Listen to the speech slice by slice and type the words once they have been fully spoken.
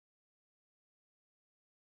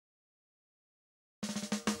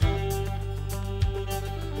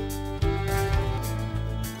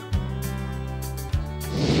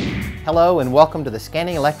Hello and welcome to the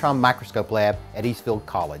Scanning Electron Microscope Lab at Eastfield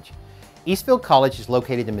College. Eastfield College is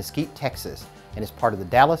located in Mesquite, Texas, and is part of the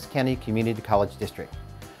Dallas County Community College District.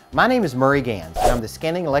 My name is Murray Gans, and I'm the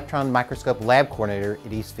Scanning Electron Microscope Lab Coordinator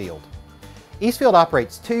at Eastfield. Eastfield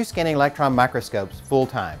operates 2 Scanning Electron Microscopes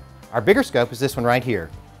full-time. Our bigger scope is this one right here,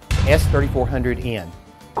 the S3400N.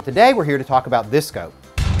 Today we're here to talk about this scope,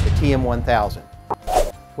 the TM1000.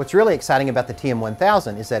 What's really exciting about the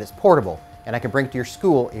TM1000 is that it's portable, and I can bring it to your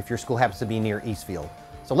school if your school happens to be near Eastfield.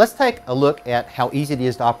 So let's take a look at how easy it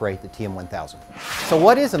is to operate the TM1000. So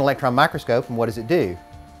what is an electron microscope and what does it do?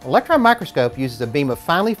 An electron microscope uses a beam of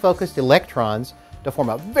finely focused electrons to form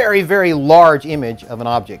a very, very large image of an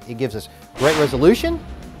object. It gives us great resolution,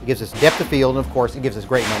 it gives us depth of field, and of course it gives us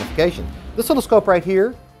great magnification. This little scope right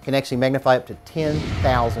here can actually magnify up to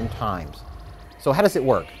 10,000 times. So how does it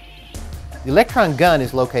work? The electron gun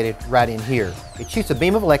is located right in here. It shoots a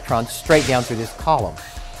beam of electrons straight down through this column.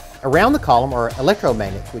 Around the column are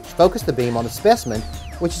electromagnets which focus the beam on the specimen,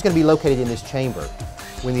 which is going to be located in this chamber.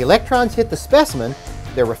 When the electrons hit the specimen,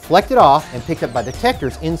 they're reflected off and picked up by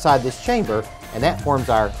detectors inside this chamber, and that forms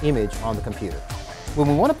our image on the computer. When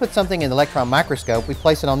we want to put something in the electron microscope, we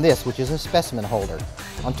place it on this, which is a specimen holder.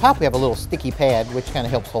 On top we have a little sticky pad which kind of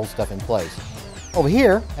helps hold stuff in place. Over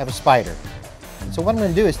here I have a spider. So what I'm going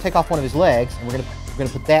to do is take off one of his legs, and we're going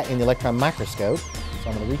to put that in the electron microscope. So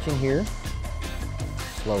I'm going to reach in here,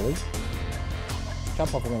 slowly,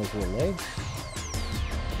 chop off one of his little legs.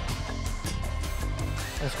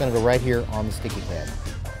 And it's going to go right here on the sticky pad.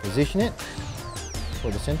 Position it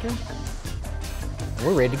toward the center, and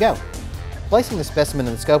we're ready to go. Placing the specimen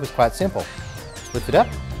in the scope is quite simple. Just lift it up,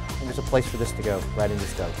 and there's a place for this to go right in the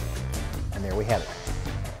scope. And there we have it.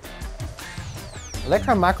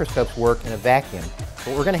 Electron microscopes work in a vacuum.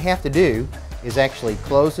 What we're going to have to do is actually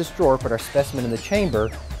close this drawer, put our specimen in the chamber,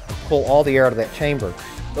 and pull all the air out of that chamber.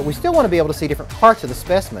 But we still want to be able to see different parts of the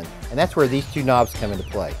specimen, and that's where these 2 knobs come into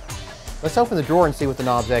play. Let's open the drawer and see what the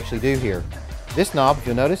knobs actually do here. This knob, if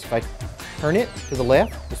you'll notice, if I turn it to the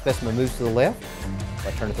left, the specimen moves to the left. If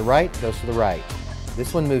I turn it to the right, it goes to the right.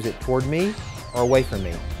 This one moves it toward me or away from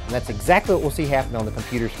me. And that's exactly what we'll see happen on the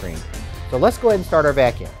computer screen. So let's go ahead and start our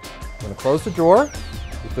vacuum. I'm going to close the drawer.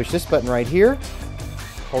 We push this button right here.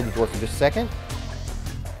 Hold the drawer for just a second.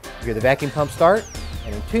 You hear the vacuum pump start,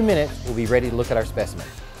 and in 2 minutes we'll be ready to look at our specimen.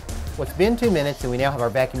 Well, it's been 2 minutes and we now have our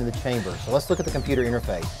vacuum in the chamber. So let's look at the computer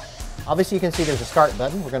interface. Obviously you can see there's a start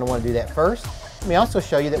button. We're going to want to do that first. Let me also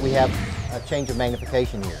show you that we have a change of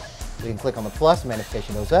magnification here. We can click on the plus,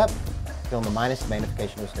 magnification goes up. Click on the minus,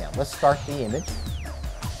 magnification goes down. Let's start the image.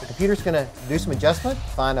 The computer's going to do some adjustment,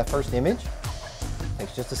 find a first image.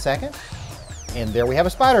 Takes just a second. And there we have a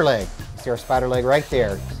spider leg. You see our spider leg right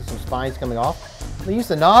there. You see some spines coming off. We'll use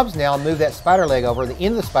the knobs now and move that spider leg over the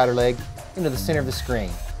end of the spider leg into the center of the screen.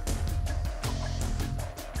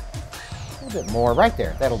 A little bit more right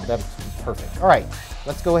there. That'll be perfect. All right,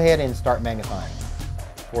 let's go ahead and start magnifying.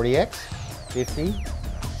 40x, 50,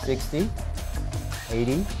 60,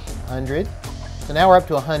 80, 100. So now we're up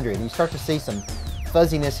to 100. You start to see some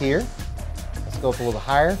fuzziness here. Let's go up a little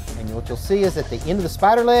higher, and what you'll see is at the end of the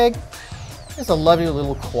spider leg is a lovely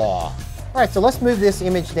little claw. All right, so let's move this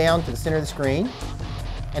image down to the center of the screen.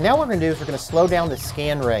 And now what we're going to do is we're going to slow down the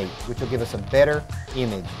scan rate, which will give us a better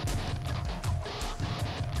image.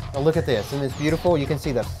 Now look at this. Isn't this beautiful? You can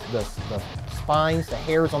see the spines, the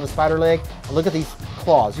hairs on the spider leg. And look at these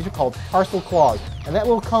claws. These are called tarsal claws. And that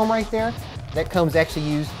little comb right there, that comb's actually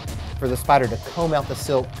used for the spider to comb out the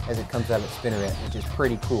silk as it comes out of its spinneret, which is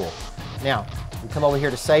pretty cool. Now, we come over here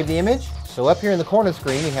to save the image. So up here in the corner of the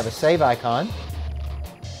screen, we have a save icon.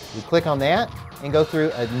 We click on that and go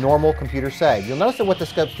through a normal computer save. You'll notice that what the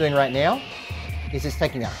scope's doing right now is it's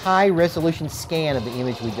taking a high resolution scan of the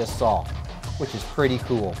image we just saw, which is pretty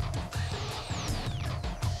cool.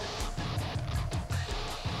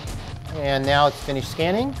 And now it's finished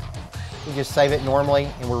scanning. We just save it normally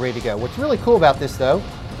and we're ready to go. What's really cool about this though,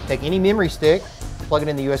 take any memory stick, plug it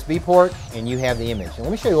in the USB port, and you have the image. And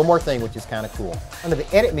let me show you one more thing which is kind of cool. Under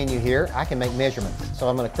the edit menu here, I can make measurements. So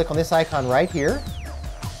I'm going to click on this icon right here,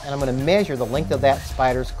 and I'm going to measure the length of that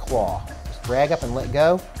spider's claw. Just drag up and let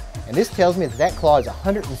go, and this tells me that that claw is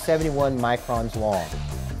 171 microns long.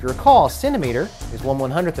 If you recall, a centimeter is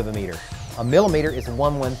 1/100th of a meter. A millimeter is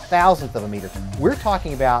 1/1000th of a meter. We're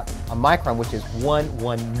talking about a micron, which is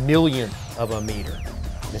 1/1,000,000th of a meter.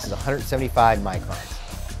 This is 175 microns.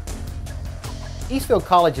 Eastfield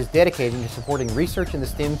College is dedicated to supporting research in the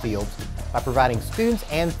STEM fields by providing students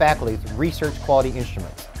and faculty with research quality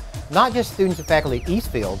instruments. Not just students and faculty at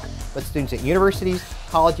Eastfield, but students at universities,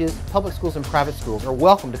 colleges, public schools, and private schools are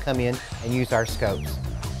welcome to come in and use our scopes.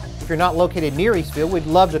 If you're not located near Eastfield, we'd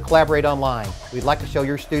love to collaborate online. We'd like to show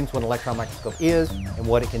your students what an electron microscope is and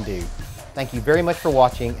what it can do. Thank you very much for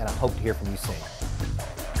watching, and I hope to hear from you soon.